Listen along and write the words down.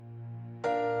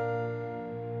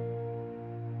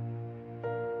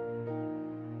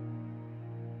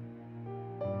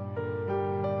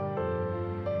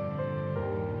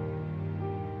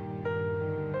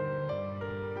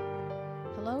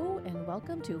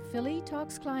welcome to Philly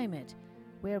Talks Climate,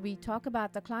 where we talk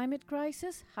about the climate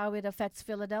crisis, how it affects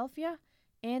Philadelphia,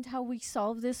 and how we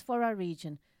solve this for our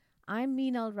region. I'm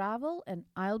Meenal Raval, and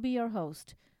I'll be your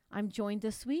host. I'm joined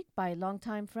this week by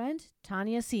longtime friend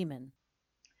Tanya Seaman.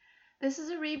 This is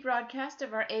a rebroadcast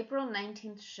of our April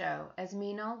 19th show, as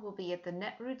Meenal will be at the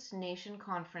Netroots Nation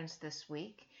Conference this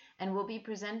week and will be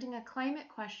presenting a climate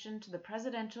question to the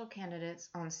presidential candidates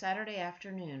on Saturday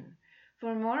afternoon.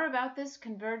 For more about this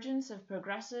convergence of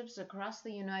progressives across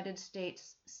the United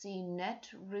States, see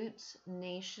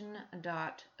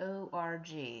netrootsnation.org.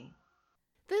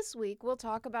 This week, we'll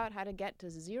talk about how to get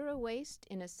to zero waste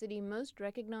in a city most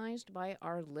recognized by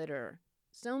our litter.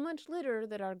 So much litter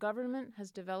that our government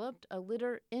has developed a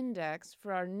litter index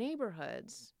for our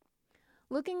neighborhoods.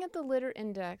 Looking at the litter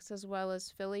index as well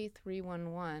as Philly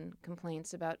 311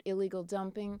 complaints about illegal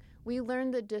dumping, we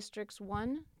learned that districts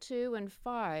 1, 2, and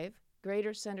 5,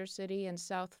 Greater Center City and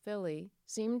South Philly,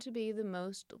 seem to be the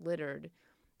most littered.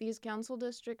 These council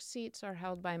district seats are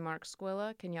held by Mark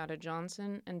Squilla, Kenyatta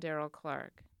Johnson, and Darrell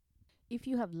Clark. If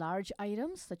you have large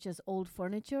items such as old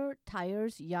furniture,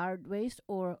 tires, yard waste,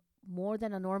 or more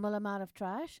than a normal amount of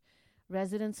trash,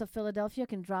 residents of Philadelphia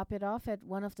can drop it off at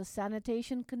one of the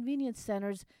sanitation convenience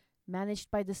centers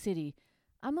managed by the city.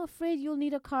 I'm afraid you'll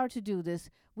need a car to do this,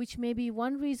 which may be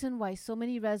one reason why so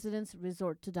many residents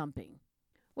resort to dumping.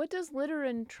 What does litter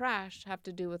and trash have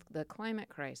to do with the climate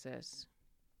crisis?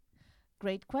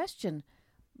 Great question.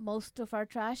 Most of our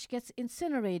trash gets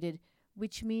incinerated,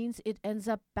 which means it ends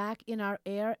up back in our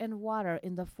air and water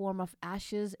in the form of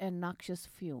ashes and noxious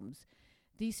fumes.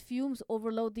 These fumes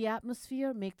overload the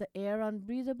atmosphere, make the air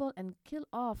unbreathable, and kill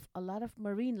off a lot of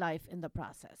marine life in the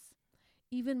process.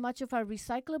 Even much of our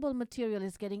recyclable material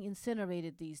is getting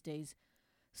incinerated these days.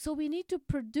 So we need to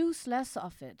produce less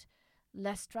of it.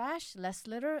 Less trash, less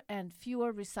litter, and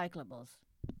fewer recyclables.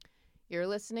 You're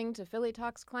listening to Philly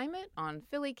Talks Climate on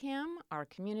PhillyCam, our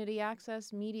community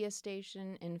access media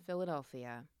station in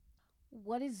Philadelphia.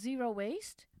 What is zero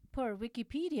waste? Per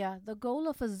Wikipedia, the goal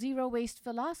of a zero-waste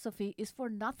philosophy is for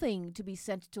nothing to be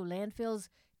sent to landfills,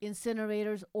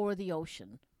 incinerators, or the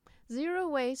ocean. Zero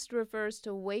waste refers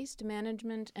to waste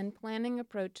management and planning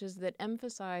approaches that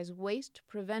emphasize waste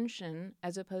prevention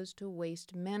as opposed to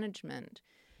waste management.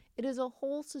 It is a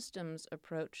whole systems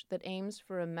approach that aims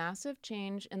for a massive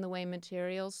change in the way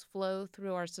materials flow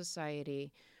through our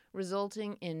society,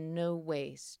 resulting in no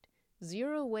waste.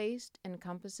 Zero waste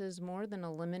encompasses more than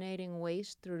eliminating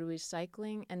waste through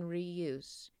recycling and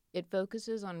reuse. It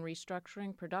focuses on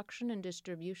restructuring production and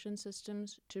distribution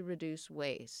systems to reduce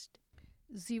waste.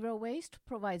 Zero waste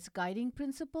provides guiding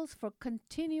principles for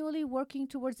continually working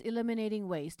towards eliminating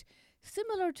waste,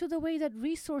 similar to the way that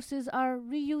resources are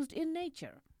reused in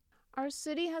nature. Our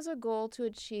city has a goal to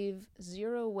achieve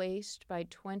zero waste by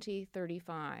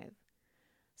 2035.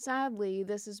 Sadly,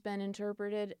 this has been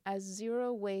interpreted as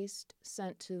zero waste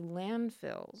sent to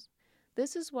landfills.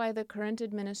 This is why the current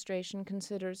administration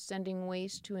considers sending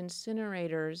waste to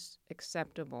incinerators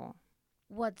acceptable.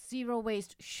 What zero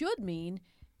waste should mean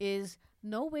is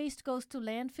no waste goes to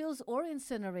landfills or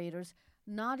incinerators,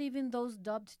 not even those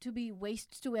dubbed to be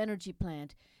waste-to-energy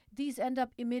plant. These end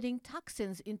up emitting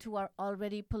toxins into our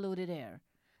already polluted air.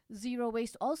 Zero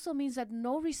waste also means that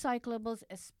no recyclables,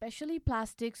 especially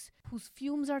plastics, whose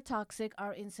fumes are toxic,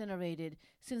 are incinerated,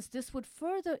 since this would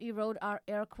further erode our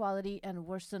air quality and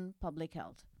worsen public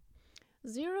health.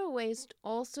 Zero waste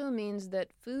also means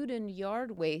that food and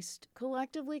yard waste,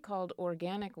 collectively called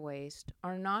organic waste,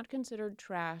 are not considered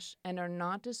trash and are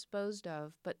not disposed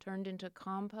of but turned into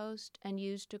compost and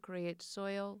used to create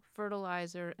soil,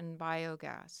 fertilizer, and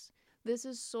biogas. This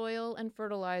is soil and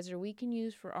fertilizer we can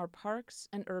use for our parks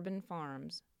and urban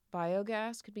farms.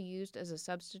 Biogas could be used as a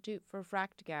substitute for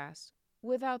fracked gas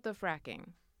without the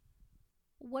fracking.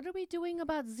 What are we doing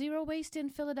about zero waste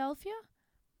in Philadelphia?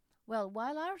 Well,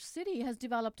 while our city has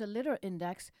developed a litter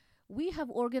index, we have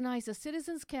organized a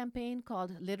citizens campaign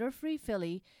called Litter Free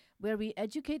Philly, where we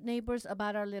educate neighbors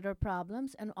about our litter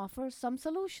problems and offer some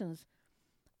solutions.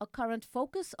 A current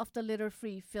focus of the Litter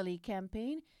Free Philly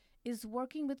campaign is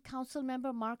working with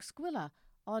Councilmember Mark Squilla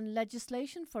on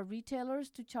legislation for retailers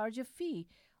to charge a fee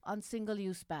on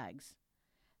single-use bags.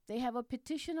 They have a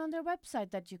petition on their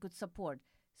website that you could support.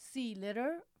 See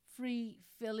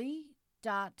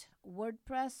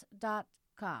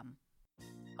litterfreephilly.wordpress.com.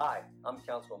 Hi, I'm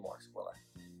Councilman Mark Squilla.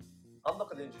 I'm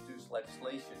looking to introduce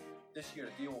legislation this year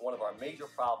to deal with one of our major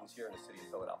problems here in the city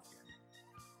of Philadelphia.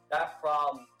 That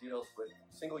problem deals with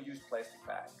single-use plastic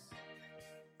bags.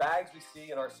 Bags we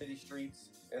see in our city streets,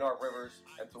 in our rivers,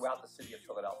 and throughout the city of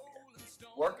Philadelphia.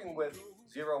 Working with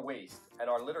Zero Waste and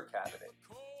our litter cabinet,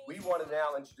 We want to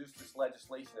now introduce this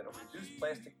legislation that will reduce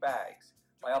plastic bags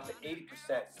by up to 80% in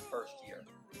the first year.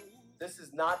 This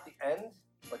is not the end,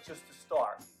 but just the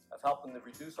start of helping to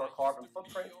reduce our carbon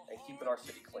footprint and keeping our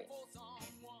city clean.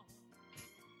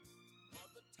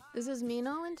 This is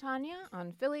Minal and Tanya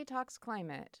on Philly Talks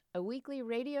Climate, a weekly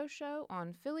radio show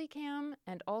on PhillyCam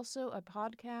and also a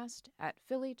podcast at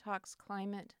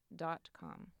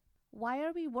phillytalksclimate.com. Why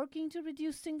are we working to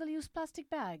reduce single-use plastic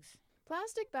bags?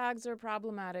 Plastic bags are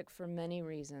problematic for many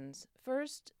reasons.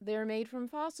 First, they're made from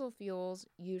fossil fuels,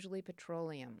 usually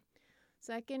petroleum.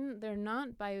 Second, they're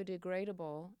not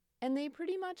biodegradable, and they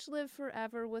pretty much live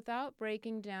forever without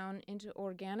breaking down into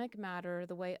organic matter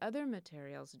the way other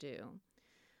materials do.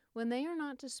 When they are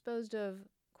not disposed of,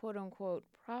 quote-unquote,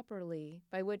 properly,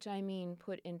 by which I mean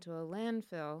put into a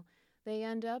landfill, they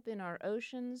end up in our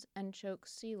oceans and choke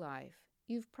sea life.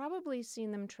 You've probably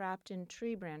seen them trapped in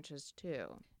tree branches,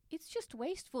 too. It's just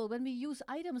wasteful when we use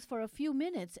items for a few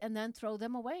minutes and then throw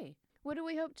them away. What do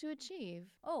we hope to achieve?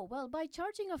 Oh, well, by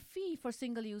charging a fee for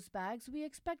single-use bags, we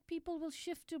expect people will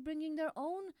shift to bringing their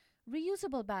own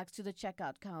reusable bags to the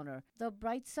checkout counter. The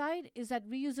bright side is that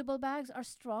reusable bags are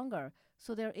stronger,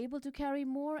 so they're able to carry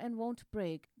more and won't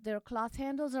break. Their cloth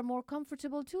handles are more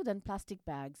comfortable too than plastic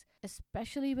bags,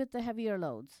 especially with the heavier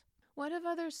loads. What have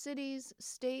other cities,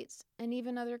 states, and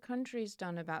even other countries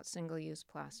done about single-use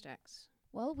plastics?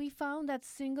 Well, we found that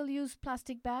single-use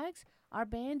plastic bags are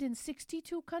banned in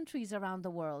 62 countries around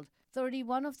the world.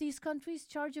 31 of these countries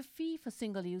charge a fee for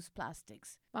single-use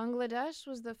plastics. Bangladesh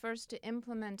was the first to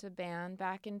implement a ban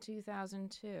back in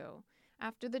 2002.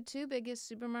 After the two biggest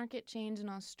supermarket chains in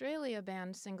Australia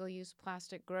banned single-use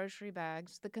plastic grocery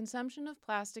bags, the consumption of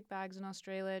plastic bags in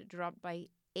Australia dropped by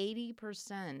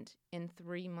 80% in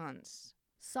 3 months.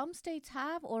 Some states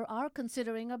have or are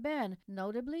considering a ban.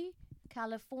 Notably,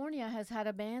 California has had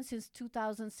a ban since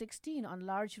 2016 on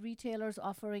large retailers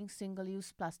offering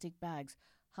single-use plastic bags.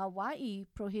 Hawaii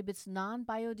prohibits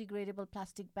non-biodegradable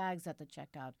plastic bags at the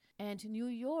checkout. And New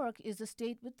York is the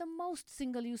state with the most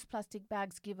single-use plastic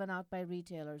bags given out by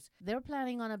retailers. They're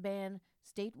planning on a ban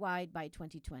statewide by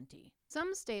 2020.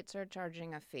 Some states are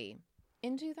charging a fee.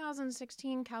 In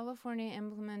 2016, California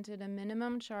implemented a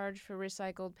minimum charge for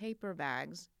recycled paper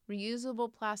bags,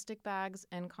 reusable plastic bags,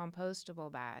 and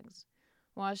compostable bags.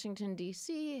 Washington,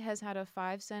 D.C. has had a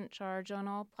 5-cent charge on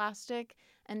all plastic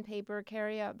and paper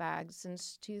carryout bags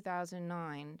since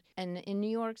 2009. And in New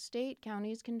York State,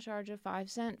 counties can charge a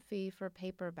 5-cent fee for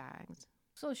paper bags.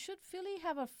 So should Philly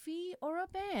have a fee or a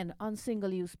ban on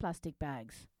single-use plastic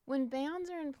bags? When bans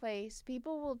are in place,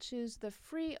 people will choose the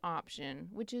free option,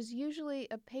 which is usually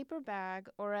a paper bag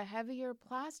or a heavier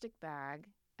plastic bag,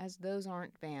 as those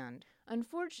aren't banned.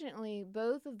 Unfortunately,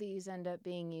 both of these end up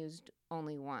being used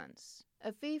only once.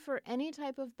 A fee for any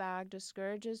type of bag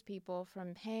discourages people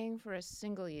from paying for a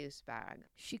single-use bag.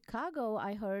 Chicago,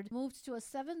 I heard, moved to a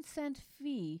 7-cent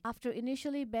fee after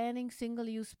initially banning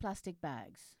single-use plastic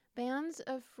bags. Bans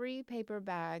of free paper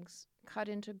bags cut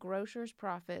into grocers'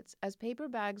 profits, as paper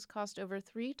bags cost over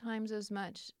 3 times as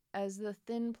much as the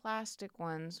thin plastic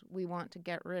ones we want to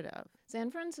get rid of.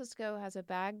 San Francisco has a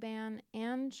bag ban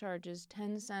and charges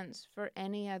 10 cents for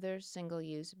any other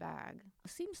single-use bag.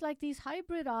 Seems like these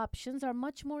hybrid options are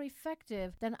much more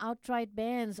effective than outright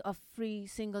bans of free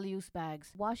single-use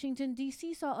bags. Washington,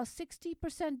 D.C. saw a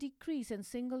 60% decrease in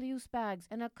single-use bags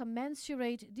and a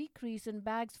commensurate decrease in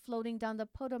bags floating down the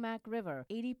Potomac River.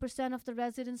 80% of the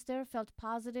residents there felt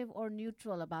positive or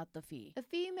neutral about the fee. A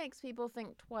fee makes people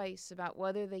think twice about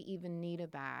whether they even need a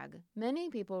bag. Many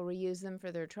people reuse them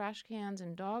for their trash cans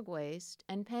and dog waste,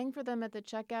 and paying for them at the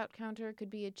checkout counter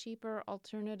could be a cheaper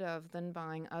alternative than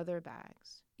buying other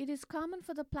bags. It is common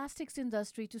for the plastics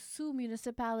industry to sue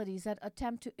municipalities that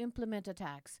attempt to implement a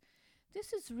tax.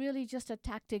 This is really just a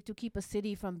tactic to keep a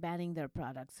city from banning their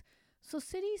products. So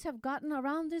cities have gotten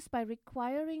around this by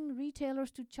requiring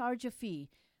retailers to charge a fee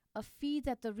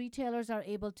that the retailers are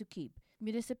able to keep.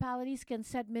 Municipalities can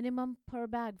set minimum per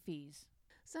bag fees.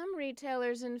 Some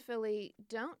retailers in Philly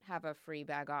don't have a free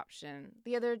bag option.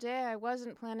 The other day I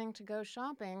wasn't planning to go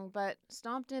shopping, but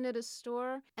stopped in at a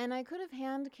store, and I could have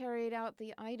hand-carried out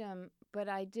the item, but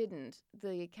I didn't.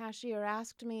 The cashier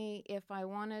asked me if I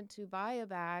wanted to buy a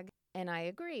bag, and I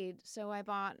agreed, so I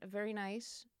bought a very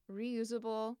nice,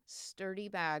 reusable, sturdy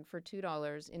bag for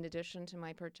 $2 in addition to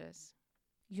my purchase.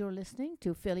 You're listening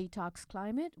to Philly Talks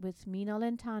Climate with Minal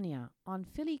and Tanya on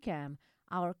PhillyCam,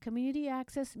 our community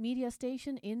access media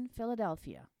station in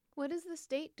Philadelphia. What is the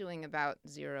state doing about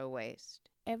zero waste?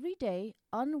 Every day,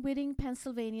 unwitting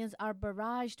Pennsylvanians are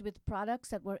barraged with products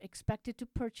that were expected to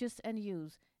purchase and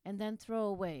use, and then throw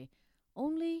away.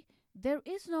 Only There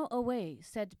is no away,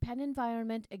 said Penn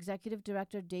Environment Executive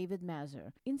Director David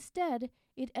Mazur. Instead,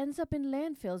 it ends up in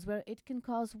landfills where it can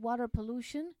cause water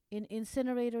pollution, in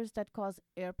incinerators that cause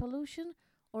air pollution,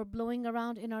 or blowing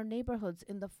around in our neighborhoods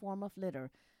in the form of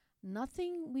litter.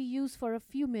 Nothing we use for a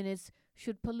few minutes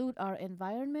should pollute our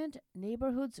environment,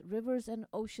 neighborhoods, rivers, and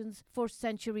oceans for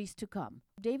centuries to come.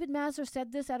 David Mazur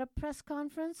said this at a press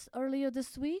conference earlier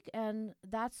this week, and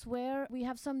that's where we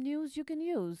have some news you can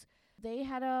use.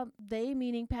 They,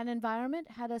 meaning Penn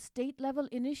Environment, had a state-level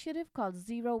initiative called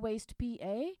Zero Waste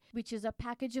PA, which is a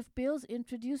package of bills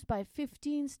introduced by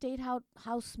 15 state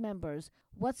House members.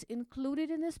 What's included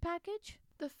in this package?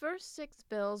 The first 6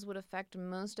 bills would affect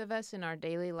most of us in our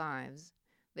daily lives.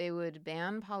 They would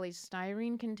ban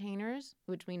polystyrene containers,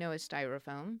 which we know as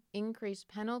styrofoam, increase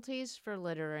penalties for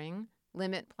littering,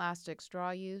 limit plastic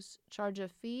straw use, charge a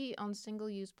fee on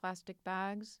single-use plastic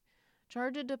bags,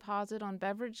 charge a deposit on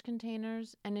beverage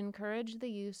containers, and encourage the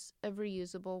use of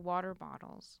reusable water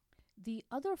bottles. The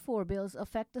other 4 bills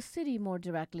affect the city more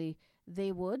directly.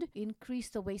 They would increase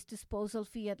the waste disposal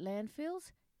fee at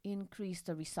landfills, increase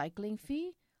the recycling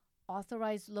fee,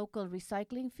 authorize local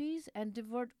recycling fees, and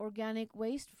divert organic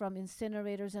waste from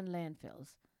incinerators and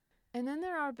landfills. And then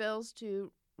there are bills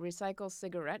to recycle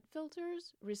cigarette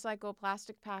filters, recycle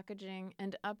plastic packaging,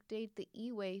 and update the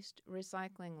e-waste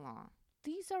recycling law.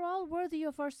 These are all worthy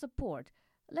of our support.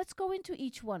 Let's go into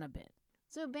each one a bit.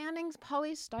 So banning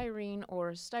polystyrene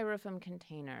or styrofoam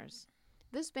containers.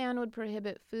 This ban would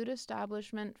prohibit food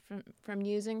establishments from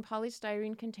using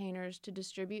polystyrene containers to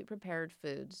distribute prepared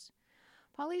foods.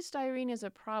 Polystyrene is a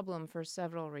problem for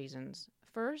several reasons.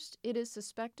 First, it is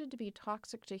suspected to be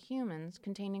toxic to humans,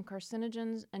 containing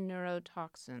carcinogens and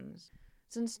neurotoxins.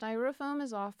 Since styrofoam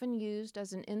is often used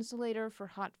as an insulator for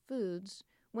hot foods,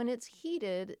 when it's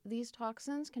heated, these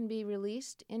toxins can be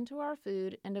released into our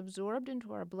food and absorbed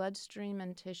into our bloodstream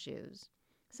and tissues.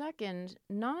 Second,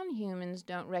 non-humans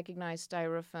don't recognize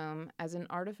styrofoam as an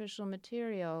artificial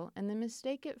material and they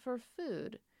mistake it for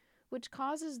food, which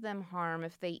causes them harm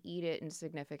if they eat it in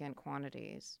significant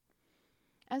quantities.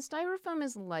 As styrofoam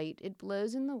is light, it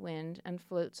blows in the wind and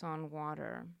floats on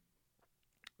water.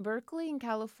 Berkeley in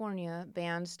California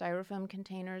banned styrofoam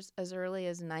containers as early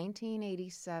as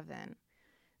 1987.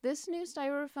 This new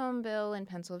styrofoam bill in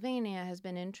Pennsylvania has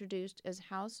been introduced as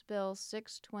House Bill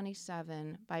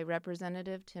 627 by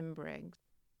Representative Tim Briggs.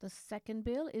 The second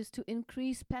bill is to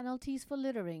increase penalties for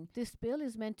littering. This bill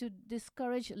is meant to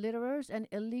discourage litterers and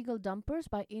illegal dumpers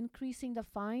by increasing the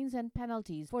fines and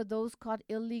penalties for those caught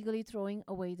illegally throwing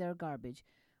away their garbage.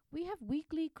 We have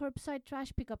weekly curbside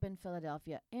trash pickup in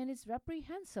Philadelphia, and it's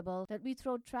reprehensible that we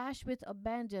throw trash with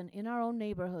abandon in our own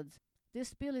neighborhoods.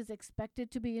 This bill is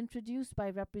expected to be introduced by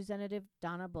Representative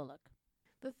Donna Bullock.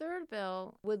 The third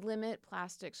bill would limit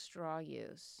plastic straw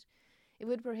use. It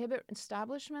would prohibit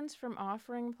establishments from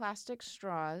offering plastic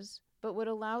straws, but would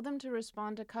allow them to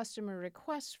respond to customer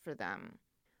requests for them.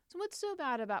 So what's so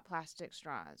bad about plastic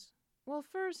straws? Well,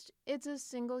 first, it's a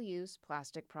single-use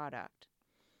plastic product.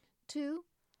 2,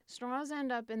 straws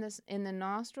end up in the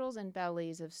nostrils and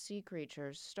bellies of sea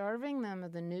creatures, starving them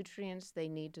of the nutrients they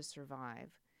need to survive.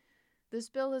 This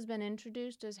bill has been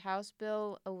introduced as House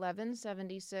Bill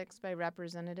 1176 by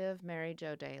Representative Mary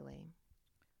Jo Daley.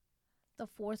 The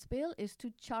fourth bill is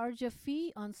to charge a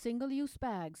fee on single-use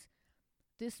bags.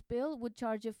 This bill would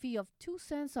charge a fee of 2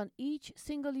 cents on each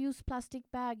single-use plastic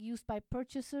bag used by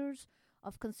purchasers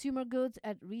of consumer goods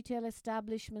at retail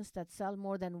establishments that sell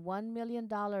more than $1 million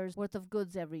worth of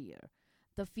goods every year.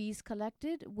 The fees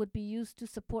collected would be used to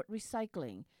support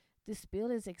recycling. This bill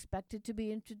is expected to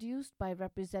be introduced by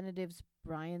Representatives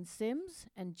Brian Sims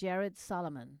and Jared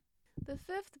Solomon. The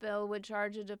fifth bill would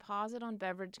charge a deposit on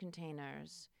beverage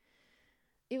containers.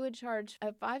 It would charge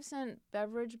a 5-cent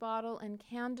beverage bottle and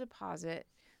can deposit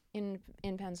in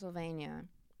Pennsylvania.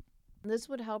 This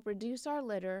would help reduce our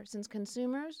litter since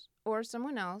consumers or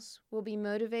someone else will be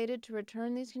motivated to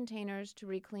return these containers to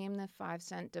reclaim the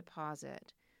 5-cent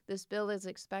deposit. This bill is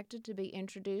expected to be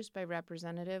introduced by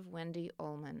Representative Wendy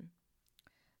Ullman.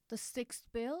 The sixth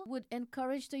bill would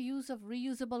encourage the use of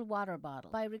reusable water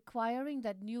bottles by requiring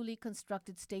that newly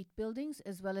constructed state buildings,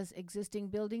 as well as existing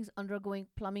buildings undergoing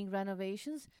plumbing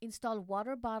renovations, install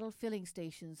water bottle filling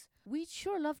stations. We'd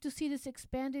sure love to see this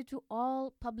expanded to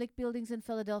all public buildings in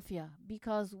Philadelphia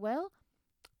because, well,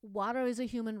 water is a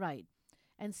human right,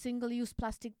 and single-use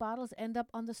plastic bottles end up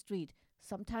on the street,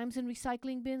 sometimes in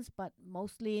recycling bins, but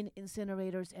mostly in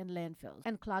incinerators and landfills,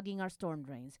 and clogging our storm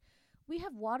drains. We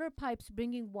have water pipes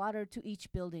bringing water to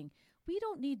each building. We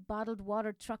don't need bottled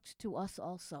water trucked to us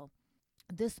also.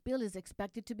 This bill is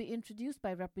expected to be introduced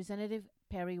by Representative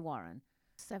Perry Warren.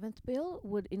 Seventh bill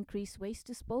would increase waste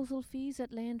disposal fees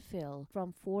at landfill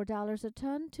from $4 a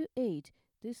ton to $8.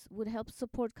 This would help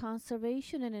support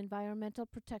conservation and environmental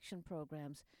protection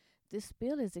programs. This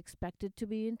bill is expected to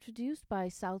be introduced by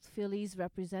South Philly's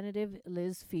Representative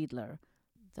Liz Fiedler.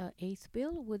 The eighth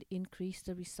bill would increase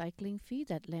the recycling fee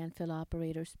that landfill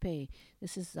operators pay.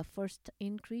 This is the first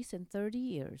increase in 30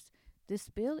 years. This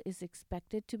bill is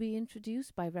expected to be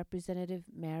introduced by Representative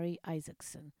Mary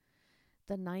Isaacson.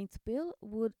 The ninth bill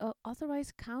would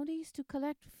authorize counties to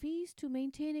collect fees to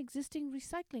maintain existing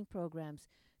recycling programs,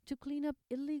 to clean up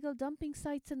illegal dumping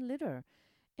sites and litter,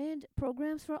 and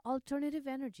programs for alternative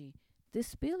energy.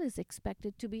 This bill is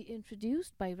expected to be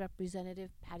introduced by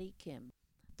Representative Patty Kim.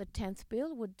 The 10th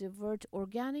bill would divert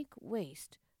organic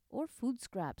waste or food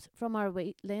scraps from our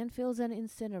landfills and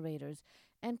incinerators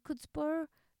and could spur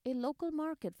a local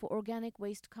market for organic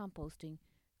waste composting.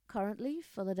 Currently,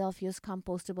 Philadelphia's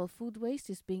compostable food waste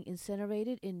is being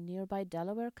incinerated in nearby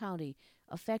Delaware County,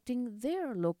 affecting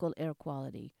their local air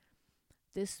quality.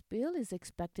 This bill is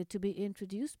expected to be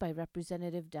introduced by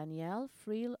Representative Danielle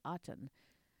Friel-Otten.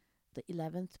 The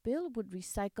 11th bill would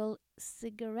recycle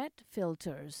cigarette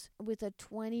filters with a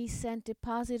 20-cent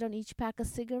deposit on each pack of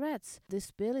cigarettes.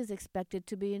 This bill is expected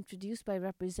to be introduced by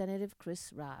Representative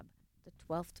Chris Rabb. The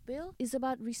 12th bill is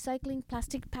about recycling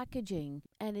plastic packaging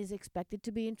and is expected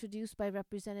to be introduced by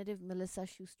Representative Melissa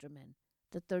Schusterman.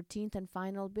 The 13th and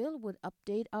final bill would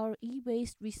update our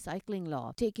e-waste recycling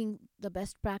law, taking the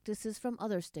best practices from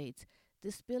other states.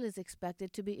 This bill is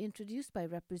expected to be introduced by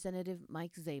Representative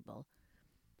Mike Zabel.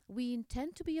 We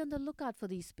intend to be on the lookout for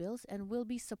these bills and will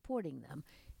be supporting them.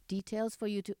 Details for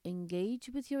you to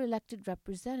engage with your elected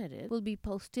representative will be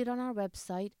posted on our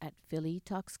website at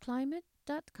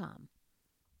phillytalksclimate.com.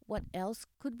 What else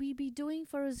could we be doing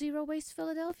for a zero-waste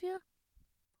Philadelphia?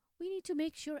 We need to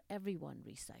make sure everyone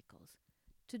recycles.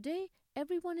 Today,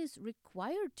 everyone is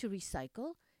required to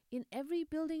recycle in every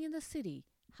building in the city.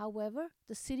 However,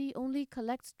 the city only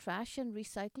collects trash and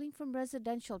recycling from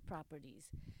residential properties.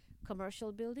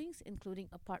 Commercial buildings, including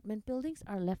apartment buildings,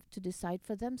 are left to decide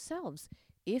for themselves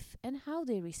if and how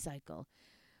they recycle.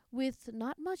 With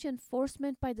not much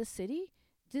enforcement by the city,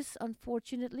 this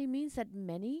unfortunately means that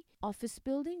many office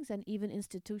buildings and even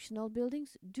institutional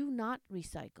buildings do not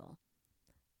recycle.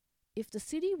 If the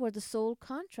city were the sole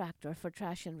contractor for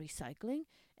trash and recycling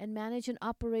and manage an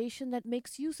operation that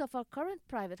makes use of our current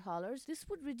private haulers, this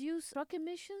would reduce truck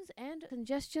emissions and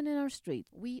congestion in our streets.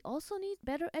 We also need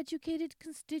better educated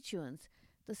constituents.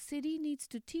 The city needs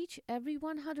to teach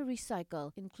everyone how to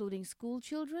recycle, including school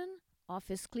children,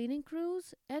 office cleaning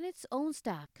crews, and its own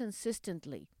staff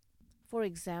consistently. For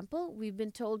example, we've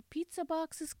been told pizza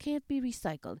boxes can't be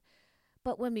recycled,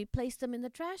 but when we place them in the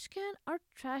trash can, our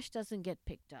trash doesn't get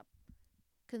picked up.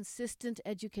 Consistent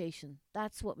education,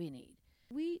 that's what we need.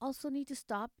 We also need to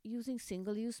stop using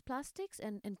single-use plastics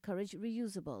and encourage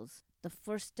reusables. The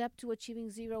first step to achieving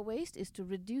zero waste is to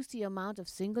reduce the amount of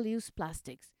single-use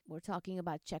plastics. We're talking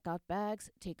about checkout bags,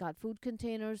 takeout food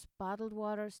containers, bottled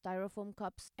water, styrofoam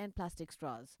cups, and plastic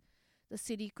straws. The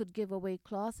city could give away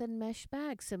cloth and mesh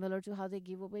bags similar to how they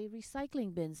give away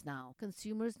recycling bins now.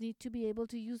 Consumers need to be able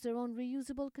to use their own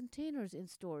reusable containers in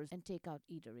stores and takeout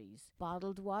eateries.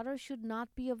 Bottled water should not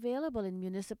be available in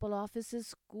municipal offices,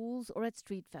 schools, or at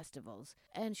street festivals,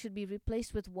 and should be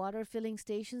replaced with water filling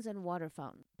stations and water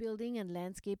fountains. Building and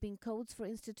landscaping codes for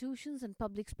institutions and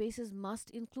public spaces must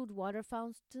include water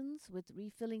fountains with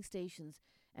refilling stations,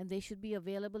 and they should be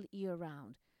available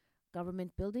year-round.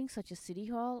 Government buildings such as City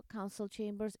Hall, council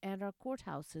chambers, and our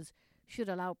courthouses should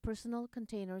allow personal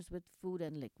containers with food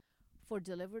and liquid. For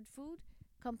delivered food,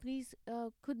 companies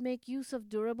could make use of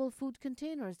durable food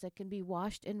containers that can be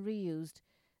washed and reused.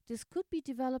 This could be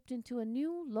developed into a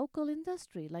new local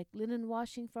industry like linen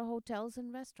washing for hotels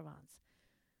and restaurants.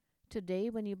 Today,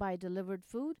 when you buy delivered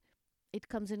food, it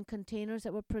comes in containers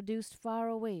that were produced far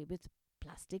away with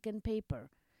plastic and paper.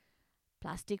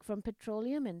 Plastic from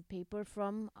petroleum and paper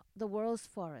from the world's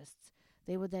forests.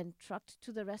 They were then trucked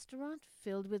to the restaurant,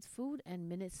 filled with food, and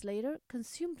minutes later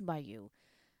consumed by you.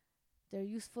 Their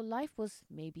useful life was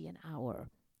maybe an hour.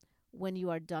 When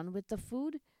you are done with the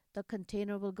food, the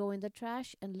container will go in the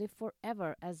trash and live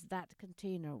forever as that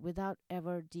container without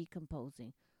ever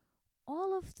decomposing.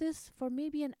 All of this for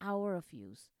maybe an hour of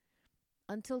use.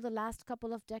 Until the last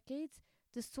couple of decades,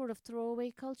 this sort of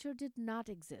throwaway culture did not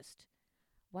exist.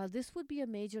 While this would be a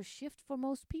major shift for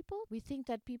most people, we think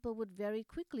that people would very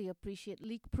quickly appreciate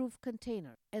leak-proof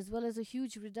containers, as well as a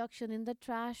huge reduction in the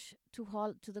trash to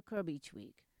haul to the curb each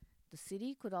week. The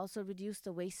city could also reduce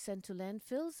the waste sent to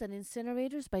landfills and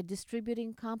incinerators by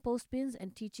distributing compost bins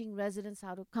and teaching residents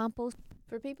how to compost.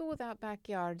 For people without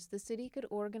backyards, the city could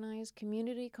organize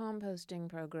community composting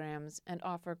programs and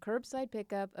offer curbside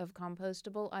pickup of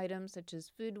compostable items such as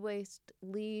food waste,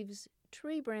 leaves,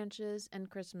 tree branches, and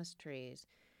Christmas trees.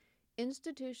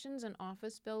 Institutions and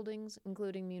office buildings,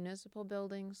 including municipal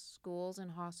buildings, schools,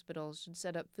 and hospitals, should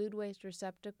set up food waste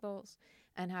receptacles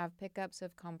and have pickups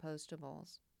of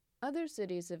compostables. Other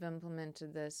cities have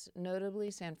implemented this, notably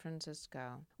San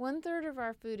Francisco. 1/3 of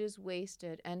our food is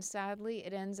wasted, and sadly,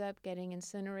 it ends up getting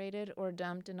incinerated or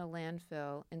dumped in a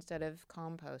landfill instead of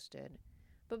composted.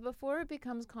 But before it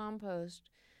becomes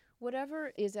compost,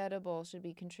 whatever is edible should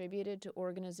be contributed to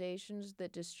organizations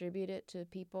that distribute it to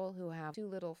people who have too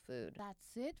little food.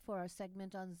 That's it for our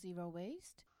segment on zero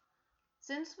waste.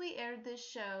 Since we aired this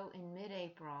show in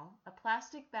mid-April, a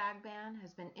plastic bag ban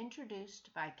has been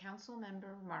introduced by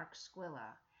Councilmember Mark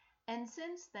Squilla, and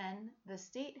since then, the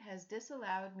state has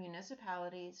disallowed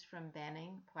municipalities from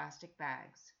banning plastic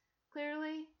bags.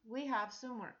 Clearly, we have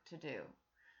some work to do,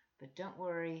 but don't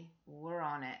worry, we're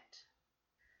on it.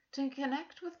 To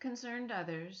connect with concerned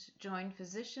others, join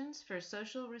Physicians for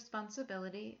Social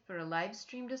Responsibility for a live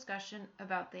stream discussion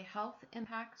about the health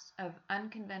impacts of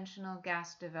unconventional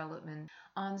gas development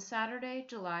on Saturday,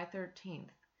 July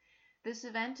 13th. This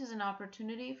event is an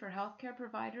opportunity for healthcare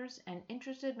providers and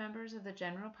interested members of the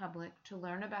general public to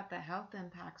learn about the health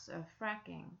impacts of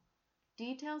fracking.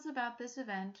 Details about this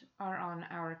event are on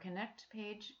our Connect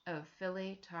page of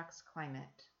Philly Talks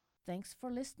Climate. Thanks for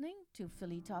listening to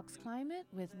Philly Talks Climate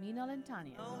with Meenal and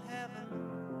Tanya. No heaven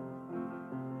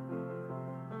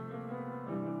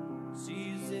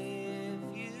sees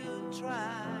if you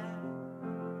try.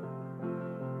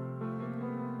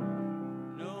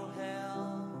 No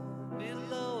hell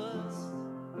below us,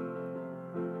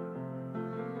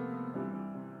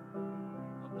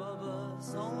 above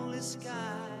us only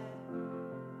sky.